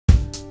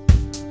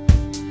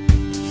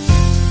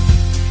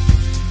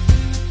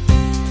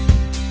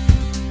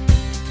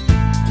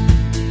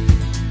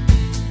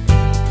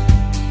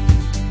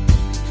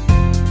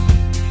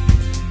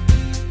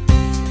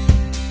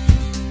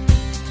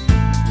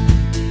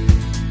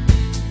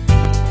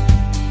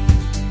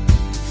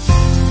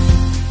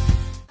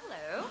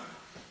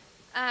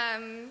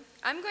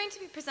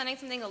be presenting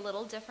something a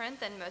little different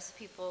than most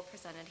people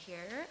presented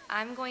here.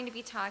 I'm going to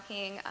be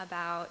talking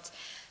about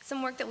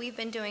some work that we've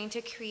been doing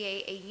to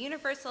create a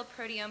universal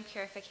proteome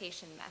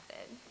purification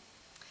method.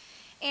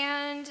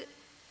 And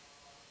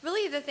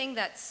really the thing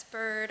that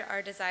spurred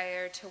our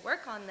desire to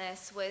work on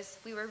this was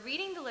we were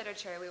reading the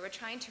literature, we were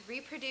trying to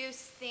reproduce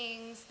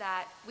things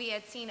that we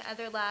had seen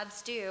other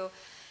labs do,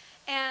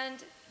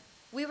 and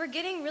we were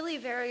getting really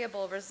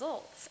variable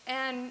results.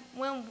 And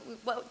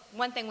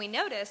one thing we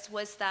noticed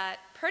was that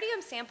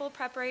proteome sample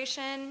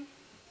preparation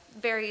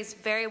varies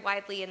very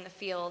widely in the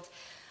field.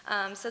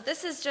 So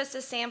this is just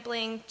a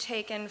sampling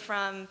taken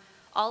from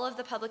all of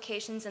the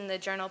publications in the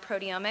journal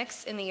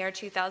Proteomics in the year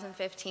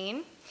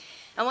 2015.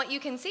 And what you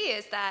can see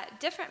is that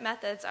different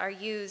methods are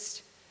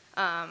used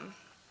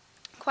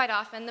quite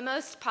often, the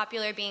most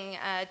popular being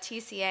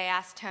TCA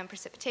acetone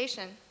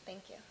precipitation.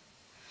 Thank you.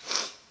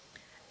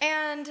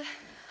 And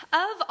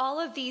of all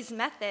of these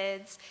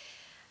methods,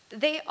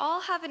 they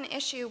all have an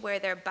issue where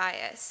they're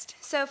biased.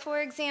 So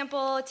for example,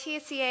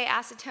 TCA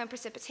acetone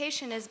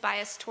precipitation is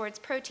biased towards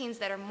proteins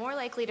that are more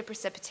likely to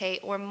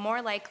precipitate or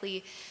more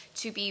likely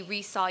to be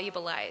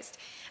resolubilized.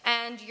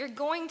 And you're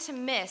going to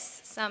miss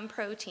some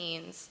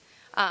proteins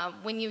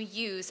when you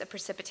use a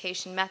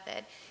precipitation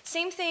method.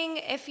 Same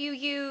thing if you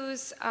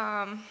use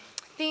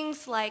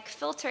things like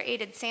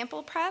filter-aided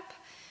sample prep,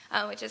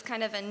 which is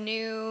kind of a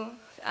new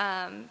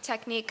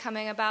technique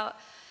coming about.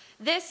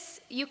 This,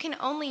 you can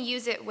only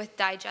use it with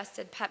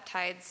digested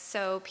peptides,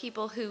 so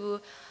people who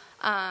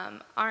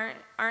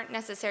aren't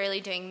necessarily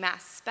doing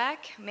mass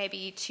spec,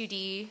 maybe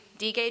 2D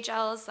D-gauge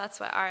gels, that's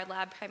what our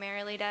lab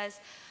primarily does,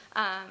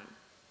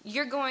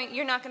 you're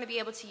not going to be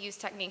able to use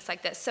techniques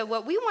like this. So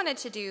what we wanted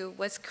to do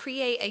was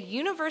create a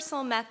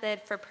universal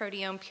method for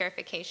proteome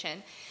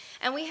purification.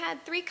 And we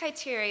had 3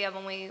 criteria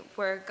when we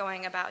were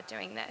going about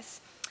doing this.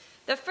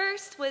 The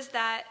first was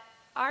that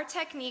our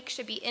technique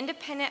should be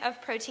independent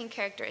of protein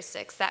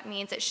characteristics. That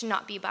means it should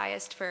not be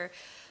biased for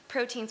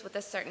proteins with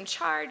a certain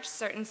charge,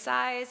 certain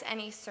size,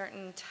 any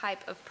certain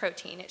type of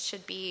protein. It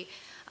should be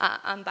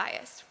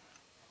unbiased.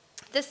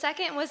 The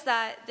second was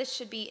that this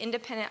should be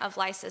independent of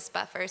lysis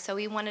buffers. So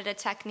we wanted a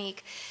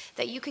technique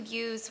that you could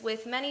use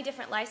with many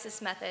different lysis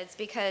methods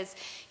because,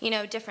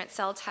 different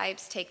cell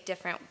types take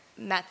different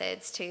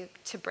methods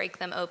to break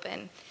them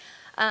open.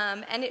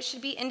 And it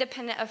should be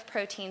independent of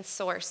protein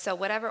source. So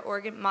whatever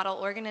model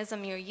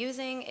organism you're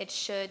using, it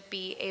should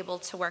be able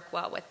to work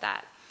well with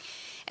that.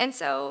 And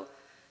so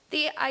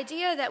the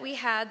idea that we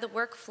had, the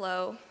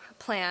workflow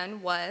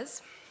plan,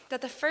 was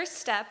that the first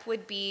step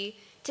would be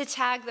to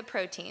tag the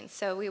proteins.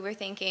 So we were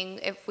thinking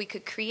if we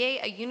could create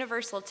a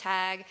universal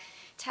tag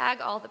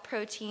all the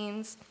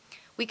proteins,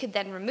 we could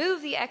then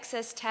remove the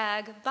excess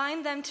tag,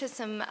 bind them to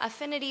some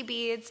affinity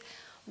beads,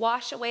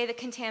 wash away the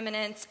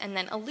contaminants, and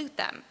then elute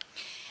them.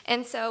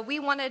 And so we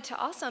wanted to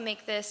also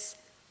make this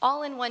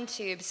all in one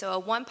tube, so a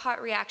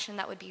one-pot reaction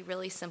that would be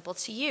really simple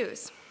to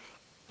use.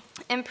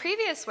 In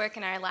previous work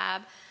in our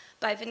lab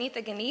by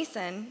Vinitha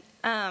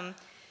Ganesan,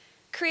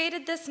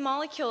 created this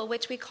molecule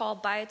which we call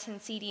biotin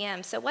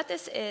CDM. So what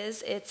this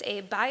is, it's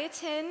a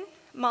biotin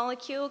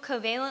molecule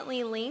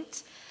covalently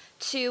linked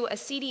to a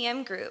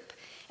CDM group.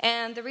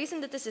 And the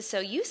reason that this is so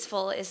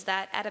useful is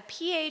that at a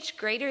pH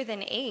greater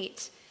than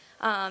 8,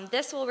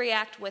 this will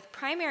react with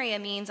primary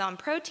amines on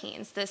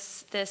proteins.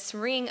 This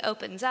ring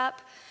opens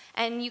up,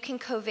 and you can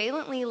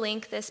covalently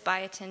link this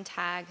biotin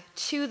tag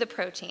to the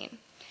protein.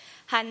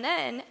 And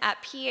then,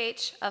 at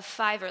pH of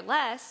 5 or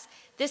less,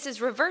 this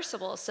is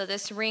reversible, so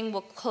this ring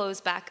will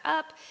close back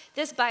up,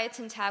 this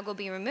biotin tag will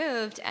be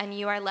removed, and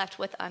you are left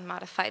with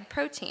unmodified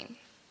protein.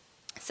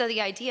 So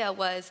the idea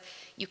was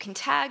you can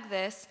tag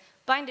this,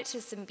 bind it to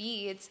some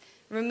beads,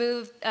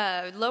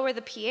 lower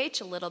the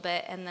pH a little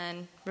bit, and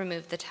then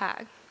remove the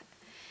tag.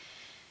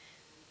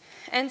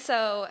 And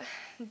so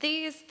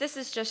this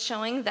is just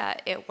showing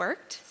that it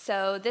worked.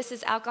 So this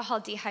is alcohol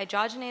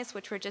dehydrogenase,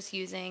 which we're just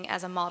using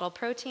as a model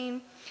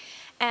protein.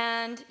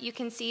 And you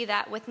can see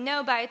that with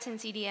no biotin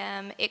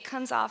CDM, it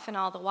comes off in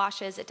all the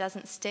washes. It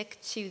doesn't stick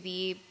to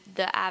the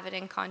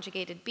avidin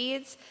conjugated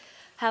beads.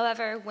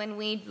 However, when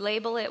we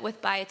label it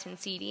with biotin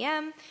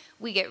CDM,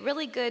 we get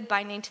really good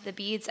binding to the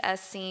beads as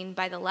seen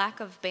by the lack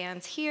of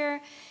bands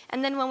here.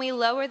 And then when we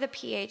lower the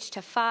pH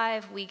to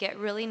 5, we get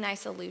really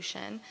nice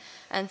elution.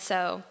 And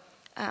so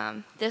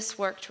this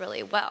worked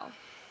really well.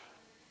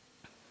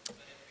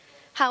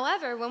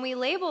 However, when we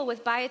label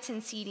with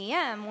biotin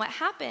CDM, what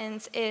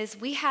happens is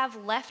we have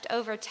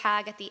leftover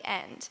tag at the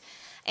end.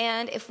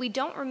 And if we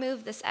don't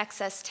remove this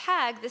excess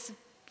tag,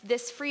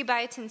 this free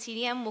biotin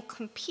CDM will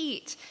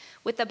compete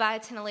with the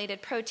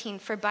biotinylated protein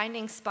for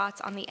binding spots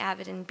on the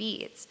avidin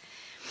beads.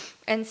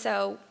 And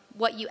so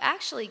what you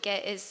actually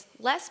get is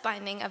less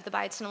binding of the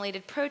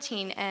biotinylated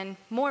protein and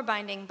more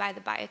binding by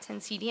the biotin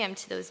CDM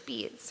to those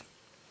beads.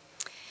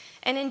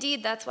 And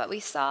indeed, that's what we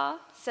saw.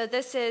 So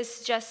this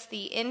is just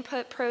the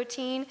input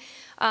protein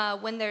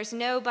when there's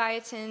no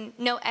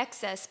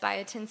excess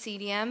biotin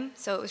CDM,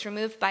 so it was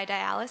removed by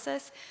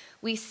dialysis.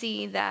 We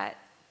see that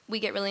we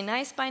get really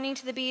nice binding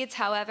to the beads.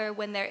 However,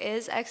 when there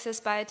is excess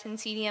biotin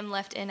CDM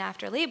left in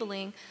after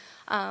labeling,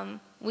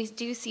 we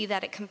do see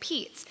that it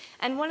competes.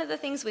 And one of the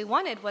things we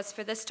wanted was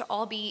for this to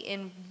all be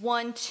in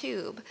one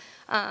tube.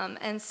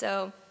 And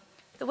so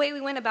the way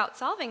we went about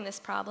solving this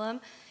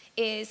problem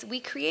is we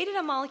created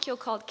a molecule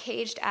called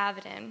caged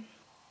avidin.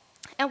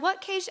 And what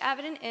caged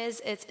avidin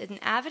is, it's an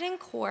avidin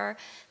core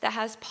that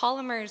has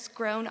polymers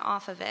grown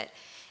off of it.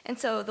 And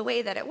so the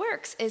way that it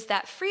works is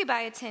that free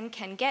biotin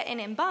can get in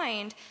and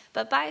bind,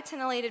 but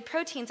biotinylated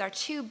proteins are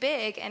too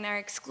big and are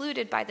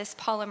excluded by this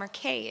polymer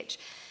cage.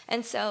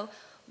 And so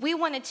we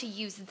wanted to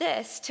use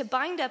this to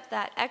bind up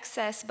that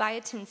excess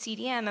biotin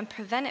CDM and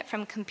prevent it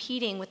from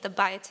competing with the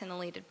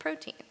biotinylated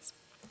proteins.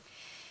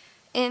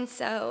 And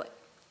so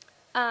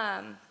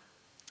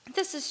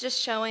this is just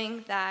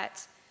showing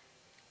that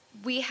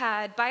we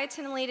had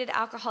biotinylated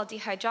alcohol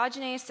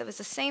dehydrogenase. That was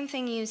the same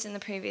thing used in the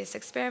previous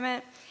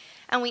experiment.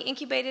 And we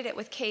incubated it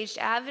with caged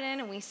avidin,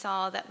 and we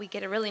saw that we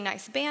get a really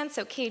nice band.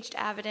 So caged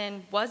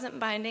avidin wasn't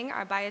binding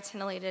our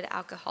biotinylated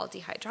alcohol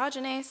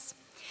dehydrogenase.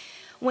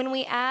 When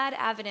we add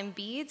avidin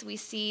beads, we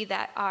see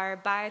that our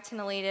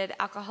biotinylated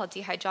alcohol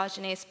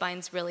dehydrogenase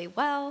binds really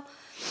well.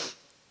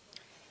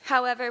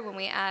 However, when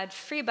we add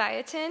free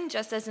biotin,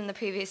 just as in the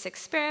previous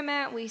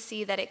experiment, we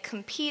see that it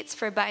competes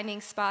for binding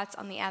spots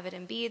on the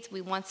avidin beads.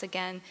 We once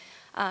again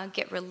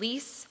get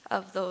release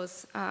of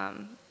those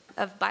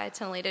of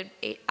biotinylated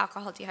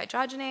alcohol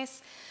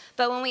dehydrogenase.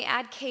 But when we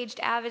add caged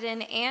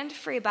avidin and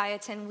free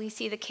biotin, we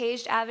see the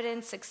caged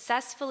avidin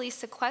successfully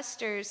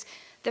sequesters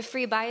the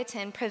free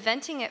biotin,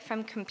 preventing it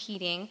from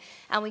competing,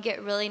 and we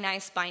get really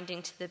nice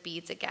binding to the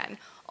beads again,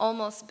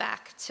 almost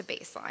back to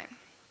baseline.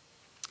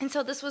 And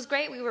so this was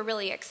great. We were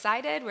really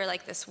excited. We're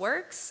like, this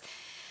works.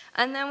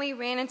 And then we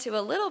ran into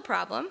a little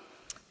problem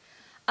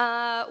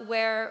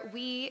where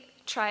we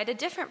tried a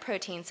different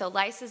protein. So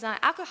lysozyme,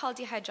 alcohol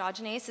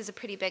dehydrogenase is a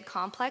pretty big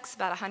complex,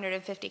 about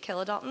 150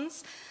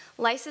 kilodaltons.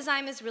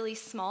 Lysozyme is really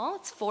small.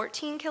 It's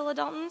 14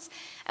 kilodaltons.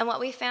 And what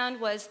we found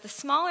was the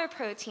smaller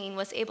protein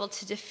was able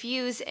to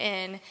diffuse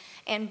in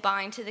and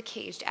bind to the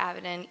caged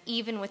avidin,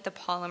 even with the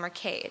polymer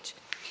cage.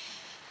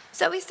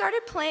 So we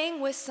started playing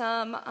with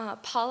some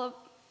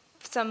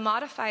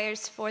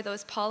modifiers for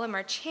those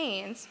polymer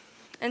chains.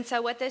 And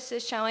so what this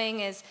is showing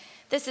is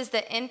this is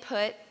the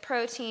input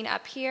protein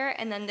up here,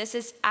 and then this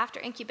is after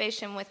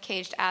incubation with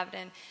caged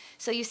avidin.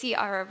 So you see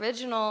our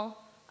original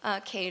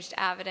caged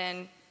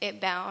avidin, it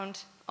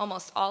bound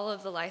almost all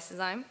of the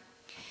lysozyme.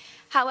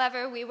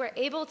 However, we were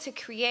able to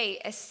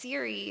create a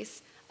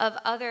series of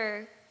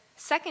other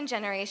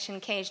second-generation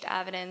caged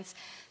avidins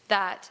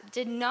that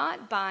did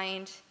not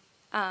bind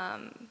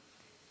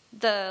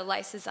the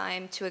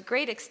lysozyme to a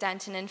great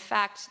extent, and in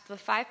fact, the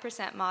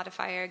 5%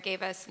 modifier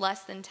gave us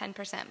less than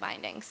 10%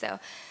 binding. So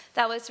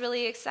that was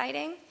really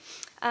exciting.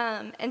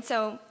 And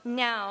so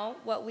now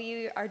what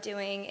we are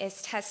doing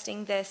is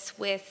testing this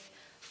with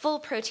full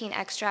protein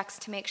extracts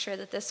to make sure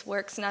that this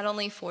works not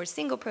only for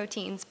single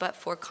proteins, but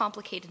for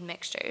complicated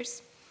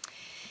mixtures.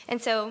 And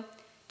so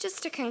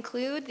just to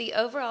conclude, the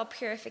overall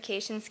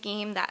purification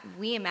scheme that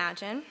we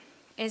imagine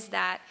is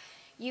that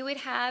you would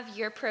have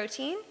your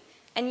protein,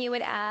 and you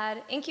would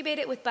incubate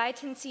it with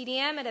biotin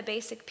CDM at a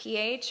basic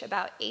pH,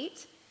 about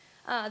 8.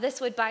 This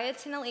would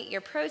biotinylate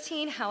your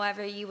protein.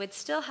 However, you would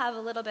still have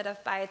a little bit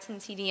of biotin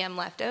CDM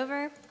left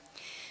over.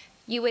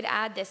 You would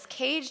add this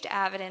caged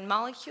avidin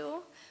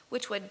molecule,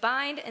 which would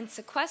bind and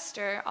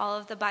sequester all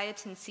of the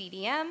biotin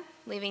CDM,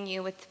 leaving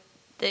you with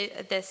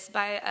this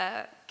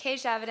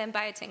caged avidin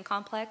biotin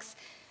complex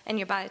and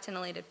your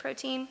biotinylated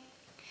protein.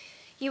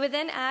 You would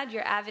then add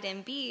your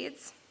avidin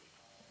beads.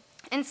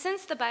 And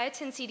since the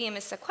biotin CDM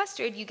is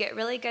sequestered, you get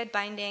really good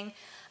binding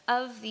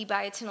of the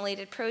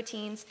biotinylated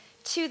proteins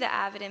to the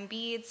avidin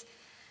beads.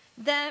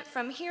 Then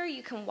from here,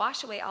 you can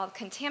wash away all the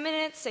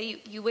contaminants. So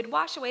you would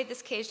wash away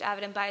this caged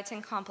avidin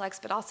biotin complex,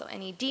 but also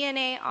any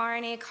DNA,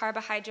 RNA,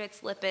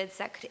 carbohydrates, lipids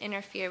that could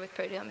interfere with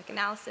proteomic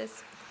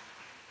analysis.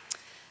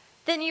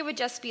 Then you would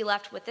just be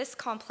left with this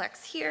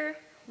complex here,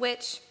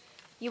 which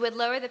you would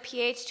lower the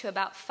pH to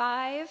about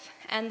 5,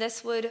 and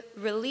this would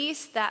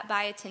release that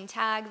biotin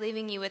tag,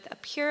 leaving you with a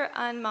pure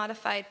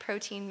unmodified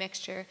protein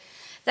mixture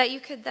that you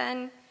could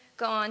then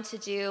go on to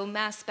do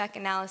mass spec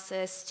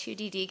analysis,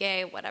 2D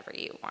DGA, whatever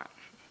you want.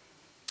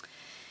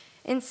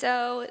 And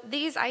so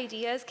these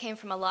ideas came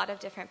from a lot of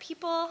different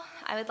people.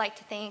 I would like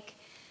to thank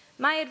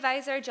my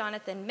advisor,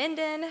 Jonathan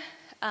Minden,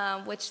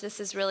 which this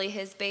is really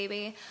his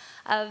baby.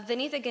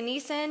 Vinitha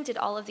Ganesan did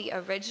all of the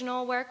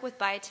original work with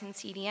biotin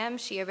CDM.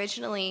 She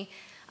originally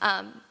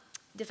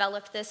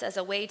developed this as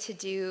a way to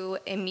do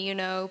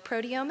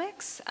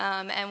immunoproteomics,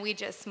 and we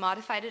just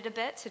modified it a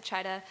bit to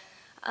try to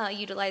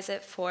utilize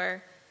it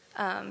for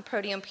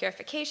proteome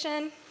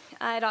purification.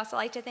 I'd also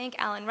like to thank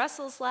Alan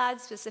Russell's lab,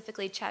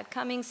 specifically Chad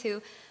Cummings,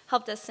 who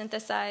helped us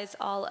synthesize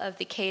all of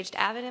the caged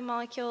avidin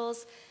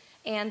molecules,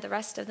 and the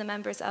rest of the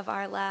members of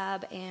our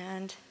lab,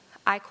 and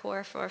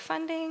ICOR for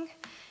funding,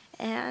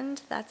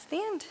 and that's the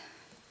end.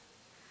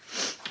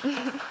 Is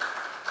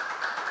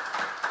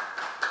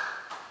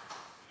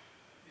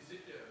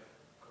it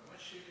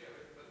commercially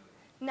available?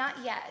 Not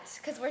yet,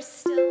 because we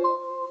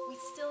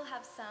still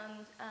have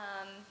some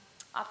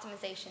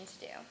optimization to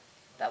do,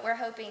 but we're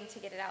hoping to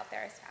get it out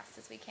there as fast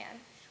as we can.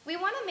 We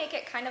want to make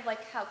it kind of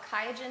like how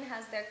QIAGEN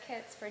has their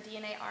kits for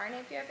DNA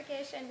RNA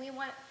purification. We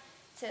want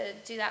to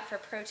do that for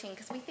protein,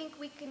 because we think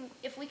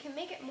if we can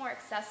make it more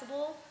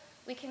accessible,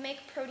 we can make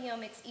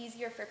proteomics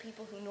easier for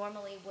people who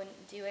normally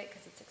wouldn't do it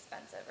because it's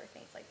expensive or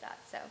things like that.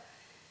 So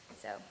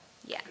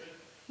yeah.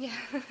 Yeah.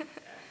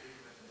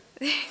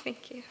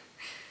 Thank you.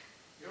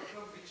 You're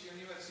from which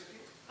university?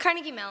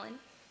 Carnegie Mellon.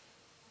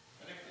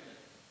 Connecticut.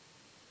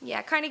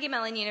 Yeah, Carnegie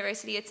Mellon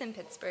University. It's in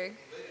Pittsburgh.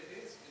 Where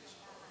it is? Which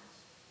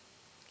province?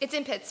 It's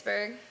in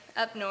Pittsburgh,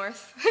 up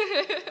north.